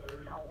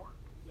 2:30. No.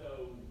 So,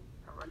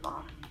 Armor's it's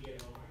off. easy to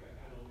get home. I got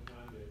kind of only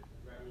time to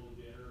grab a little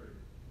dinner and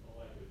all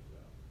that good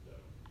stuff. So,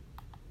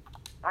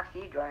 Roxy,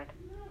 you joined.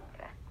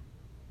 Okay.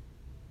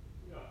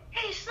 yeah.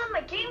 Hey, so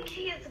my game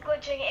key is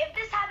glitching. If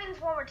this happens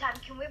one more time,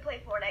 can we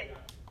play Fortnite?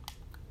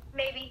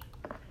 Maybe.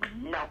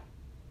 No.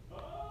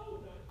 Oh,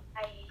 no.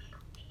 I hate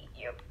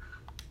you.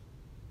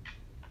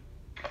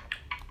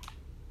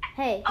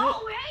 Hey.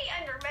 Oh, hey,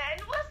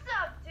 Enderman. What's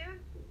up, dude?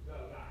 No,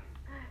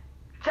 nice.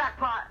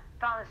 Jackpot.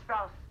 Found the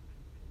spruce.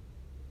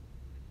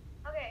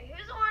 Okay,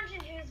 who's orange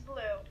and who's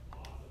blue?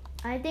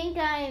 I think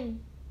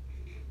I'm.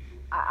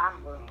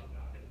 I'm blue.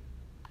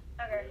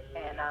 Okay.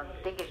 And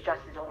think it's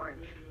just as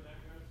orange.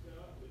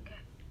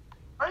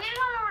 I need to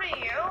come over to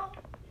you.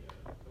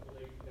 Couple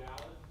days in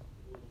Dallas,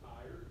 a little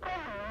tired.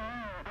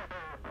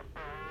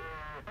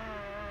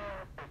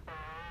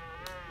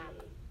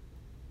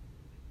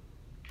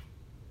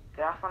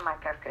 Get off my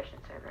Minecraft Christian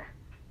server.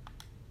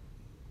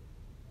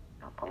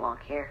 Don't belong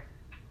here.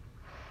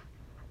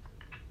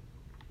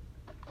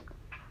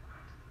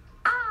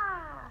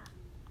 Ah!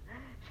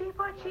 She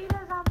put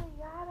cheetahs on the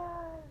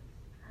yadas.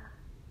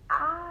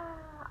 Ah!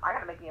 I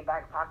gotta make me a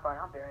bag of popcorn.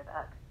 I'll be right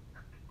back.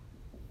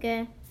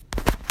 Okay.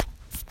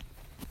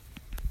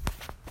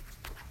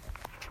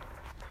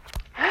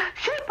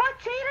 She put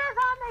cheetahs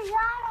on the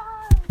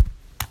yadas.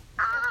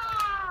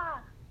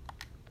 Ah!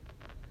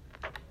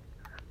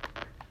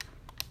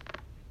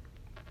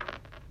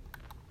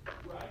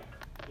 Right,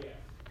 yes.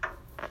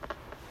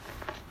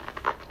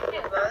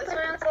 Yeah, well, this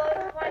man's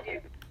like, why do?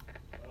 Exactly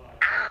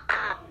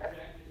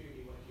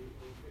what you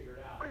figured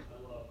out. I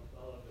love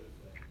those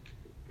things.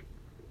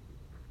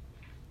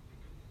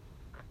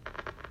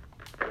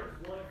 There's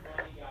one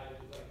funny guy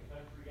that was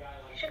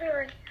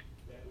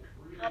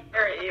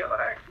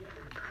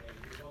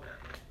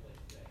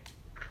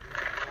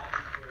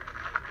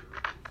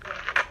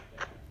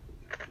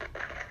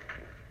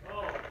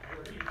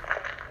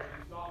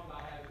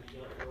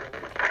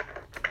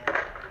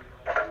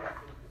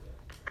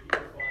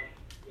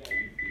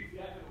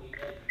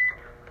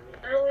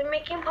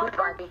Who's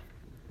popcorn? by me?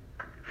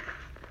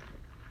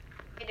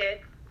 You did.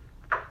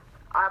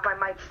 I have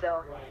my mic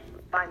still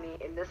by me,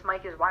 and this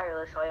mic is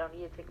wireless, so I don't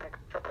need to take my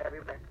controller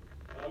everywhere.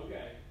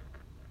 Okay.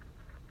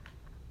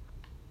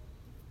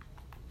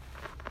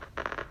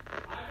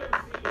 I've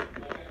never seen it.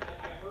 Like,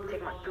 I heard Take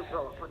it my on fruit that,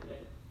 roll up with me.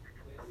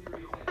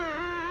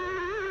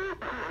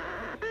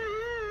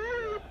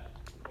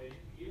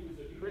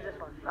 Who's this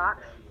one?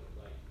 Fox?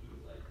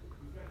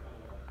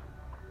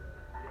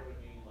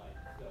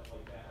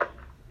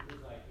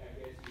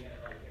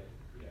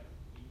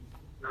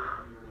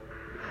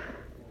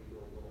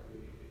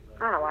 I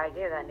don't know why I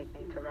gave that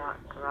nickname to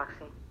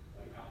Roxy.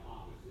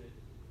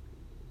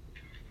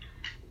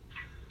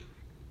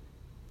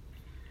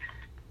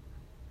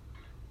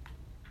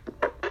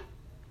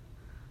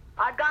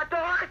 I got the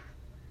horse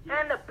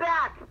and the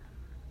back.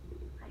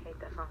 I hate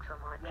that song so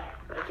much.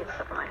 It gets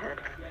stuck in my head.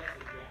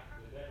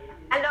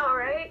 I know,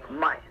 right?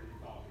 My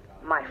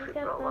Look fruit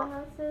at the roll up.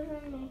 houses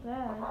in the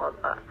grass. Hold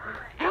up.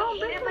 I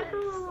hate it, but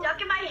it's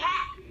stuck in my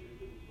head.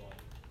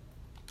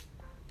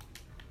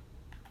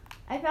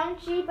 I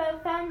found sheep. I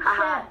found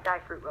Haha, sheep. die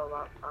fruit roll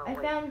up. Oh, I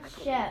wait, found can't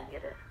shit. even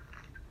get it.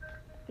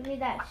 Give me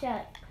that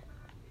sheep.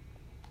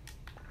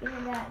 Give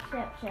me that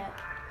sheep.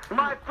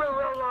 My fruit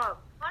roll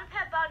up. One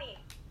pet bunny.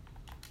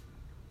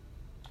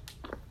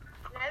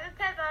 Can I have a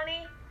pet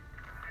bunny?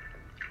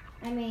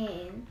 I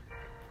mean,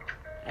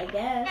 I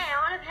guess. Yeah,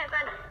 I want a pet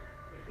bunny.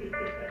 This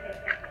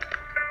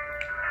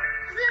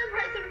is a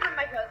present from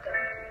my cousin.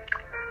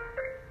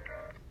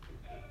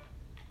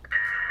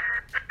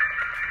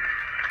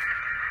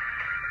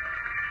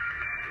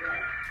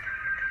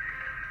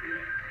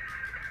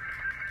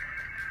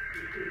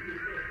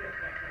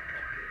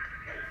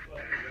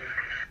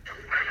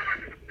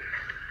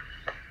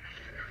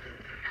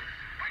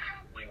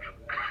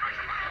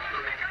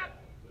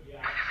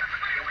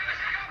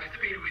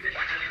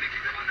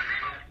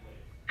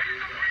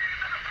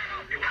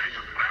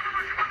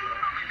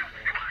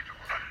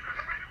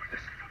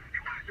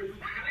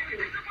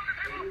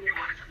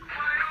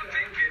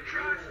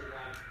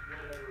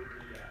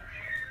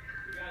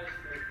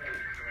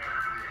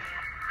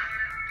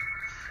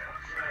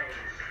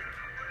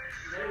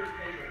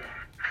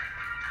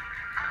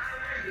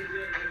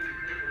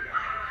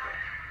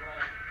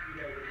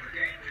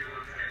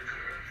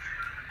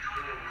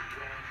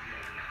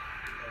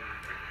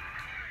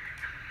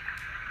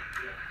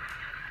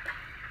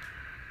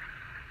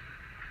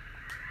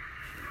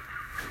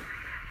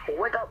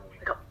 Wake up,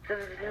 wake up.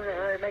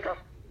 Make up.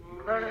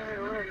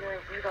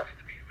 Wake up.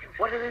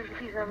 What is the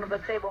keys on the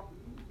table?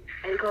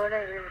 And you go in the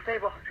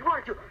table. You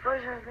wanted to.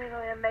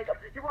 And make up.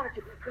 You wanted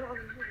to.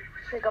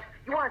 Shake up.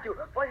 You wanted to.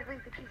 Why did you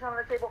leave the keys on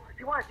the table?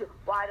 You wanted to.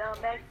 Why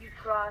don't make you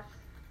trust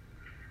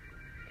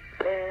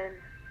in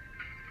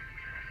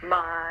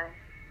my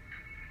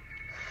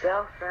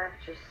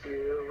self-righteous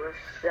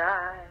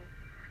suicide?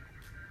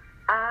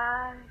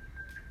 I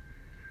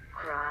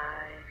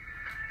cry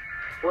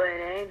when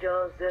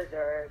angels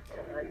deserve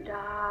to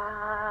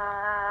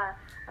die.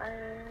 I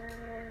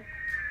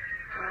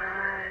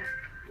cry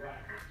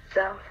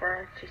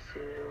self-righteous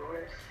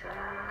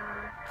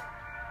suicide.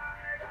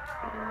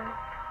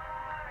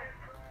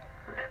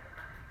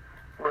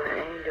 When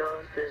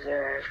angels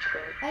deserve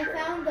to I die.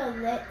 found the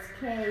Litz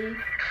cave.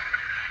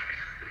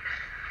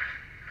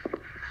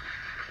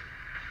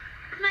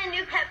 My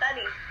new pet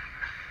bunny.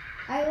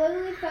 I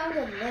literally found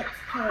the Litz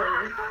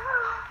cave.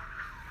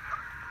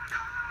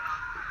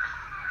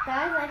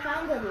 Guys, I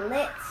found the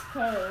Litz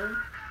cave.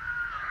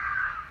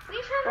 Will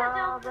you try that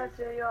down? Father,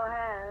 to your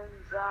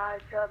hands I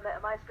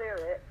commit my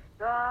spirit.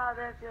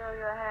 Father, to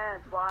your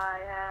hands, why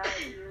have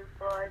you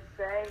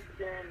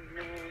forsaken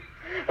me?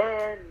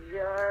 In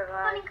your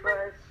eyes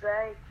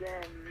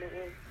forsaken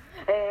me.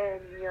 In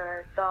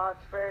your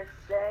thoughts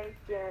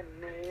forsaken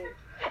me.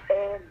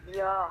 In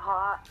your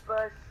heart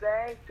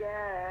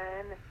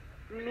forsaken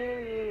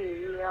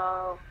me.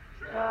 Oh,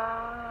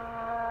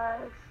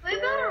 trust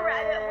We've got a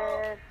rabbit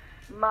hole.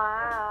 in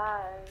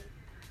my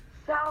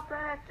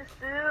self-righteous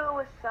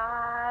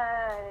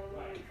suicide.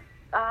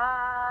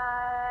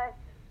 I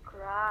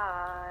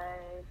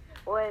cried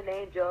when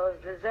angels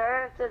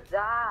deserve to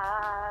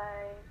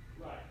die.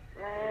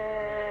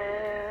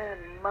 And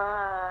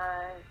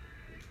my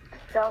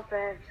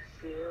self-righteous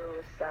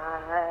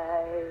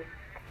suicide.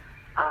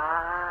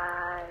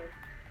 I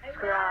I'm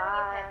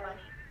cry not a new pet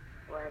bunny.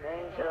 when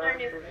Our angels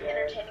new deserve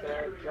entertaining to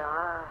animal.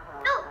 die.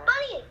 No,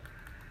 bunny!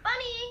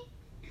 Bunny!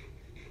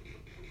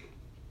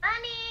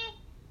 Bunny!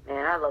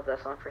 Man, I love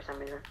that song for some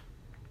reason.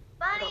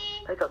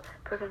 Bunny! Wake up,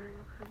 put on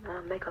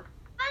makeup.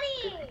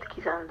 Bunny! Get the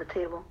keys on the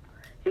table.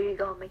 Here you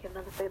go, make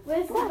another table.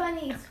 Where's the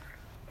bunnies?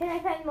 Can I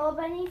find more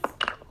bunnies?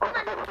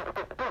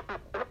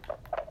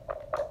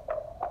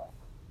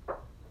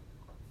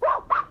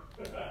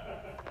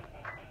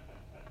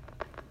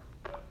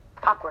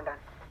 Popcorn done.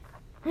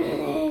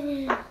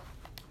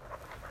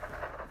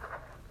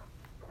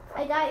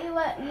 I got you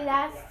what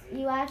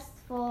you asked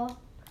for.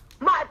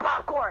 My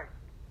popcorn!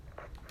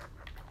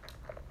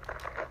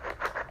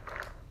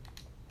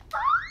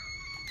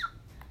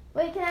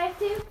 Wait, can I have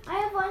two? I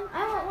have one.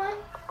 I want one.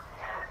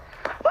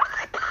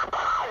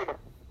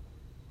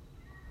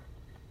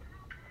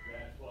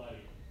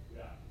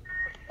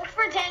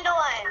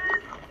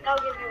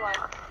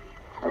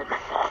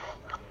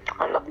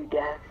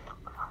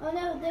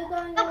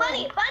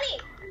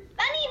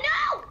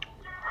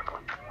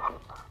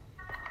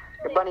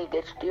 bunny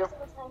ditched you.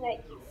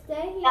 Stay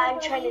here, I'm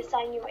buddy. trying to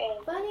sign you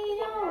in. Bunny,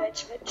 no.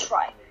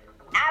 Try.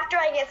 After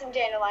I get some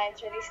dandelions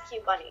for these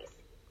cute bunnies.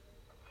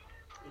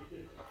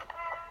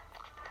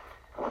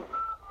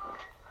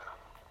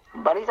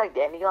 Bunnies like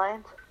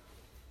dandelions?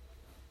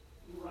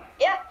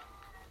 Yeah.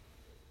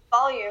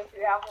 Follow you if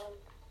you have one.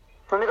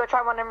 Let me go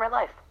try one in real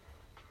life.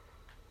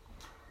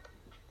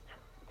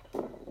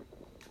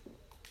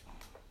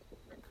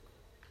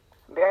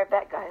 Be right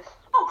back, guys.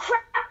 Oh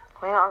crap!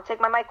 Hang on, I'll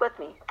take my mic with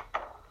me.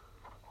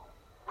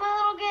 My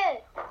little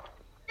kid.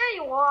 There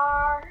you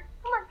are.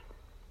 Come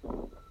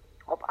on.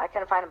 Oh, I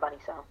can't find a bunny,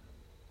 so.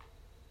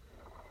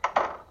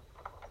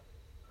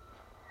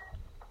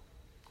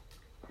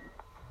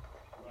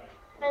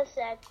 That's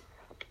sad.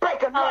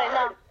 Break a Oh wait,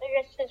 no.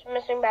 I guess it's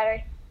missing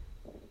battery.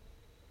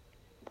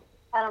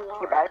 I don't know.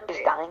 Your battery's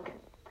dying.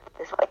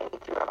 This way you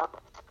need to remote.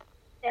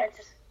 Yeah, it's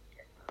just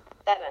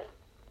 7.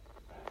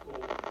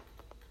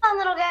 Come on,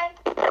 little guy.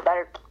 Get a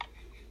better.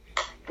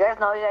 You guys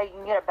know that you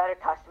can get a better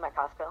costume at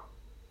Costco?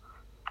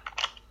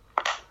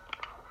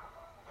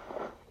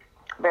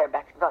 Be right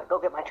back. Go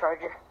get my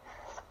charger.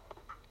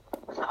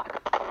 Hey,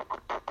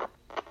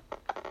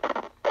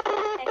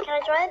 can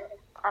I join?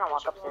 I don't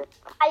walk upstairs.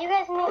 You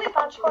guys need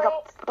fun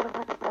points.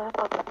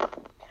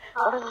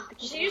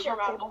 Just use your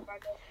mouth.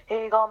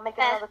 Here you go, I'm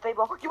making another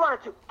fable. You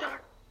wanted to.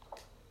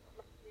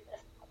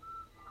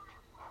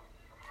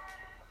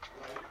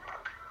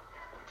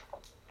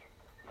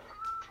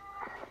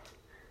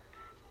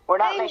 We're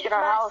not making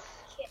our house,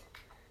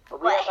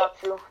 but we are about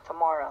to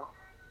tomorrow.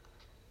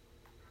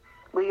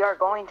 We are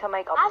going to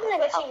make a I'm house gonna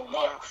let you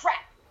tomorrow. live.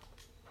 Crap.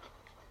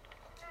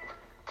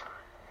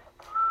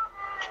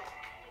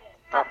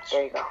 Oh,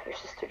 there you go. Your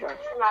sister joined.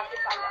 I'm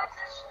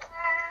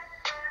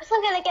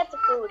still gonna get the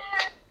food.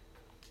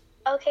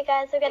 Okay,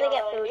 guys, we're gonna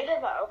get food.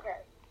 Okay.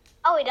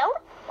 Oh, we don't?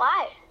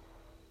 Why?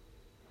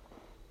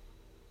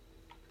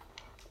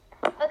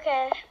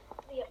 Okay.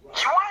 You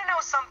want to know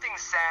something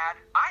sad?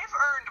 I've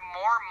earned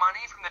more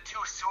money from the 2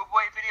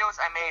 Subway videos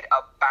I made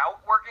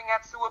about working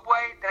at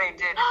Subway than I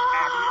did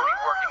actually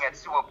working at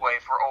Subway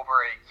for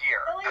over a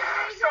year.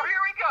 So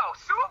here we go.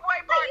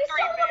 Subway part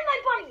 3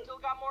 videos.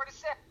 Still got more to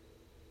say.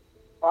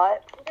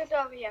 What? Just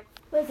over here.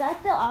 Was that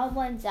the odd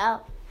ones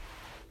out?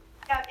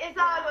 Yeah, it's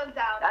the odd ones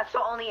out. That's the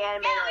only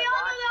anime Yeah, I we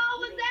all know watch. the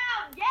odd ones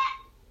out. Yeah.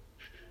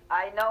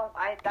 I know.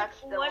 That's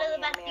the One only of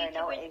the best anime I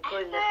know, YouTubers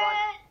including this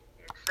one.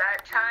 It's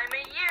that time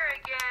of year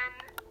again.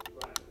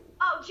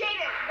 Oh,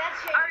 Jaden.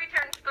 That's Jaden. Ari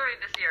turns 3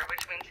 this year,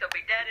 which means he'll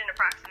be dead in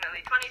approximately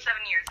 27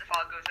 years if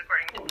all goes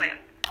according to plan.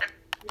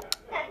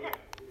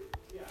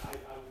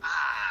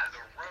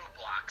 The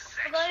Roblox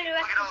section. going to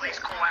Look at all these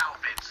cool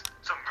outfits.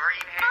 Some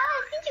green hair. Oh,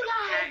 I see you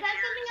guys.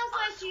 That's something else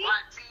I see.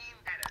 SWAT team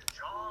and a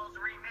Jaws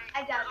remake.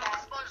 I doubt And all the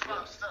that.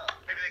 SpongeBob stuff.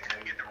 Maybe they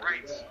couldn't get the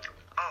rights.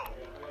 Oh,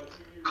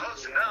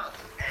 close enough.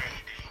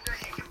 Hey, do you know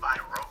you can buy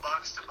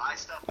Robux to buy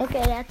stuff?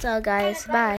 Okay, that's all, guys. Bye.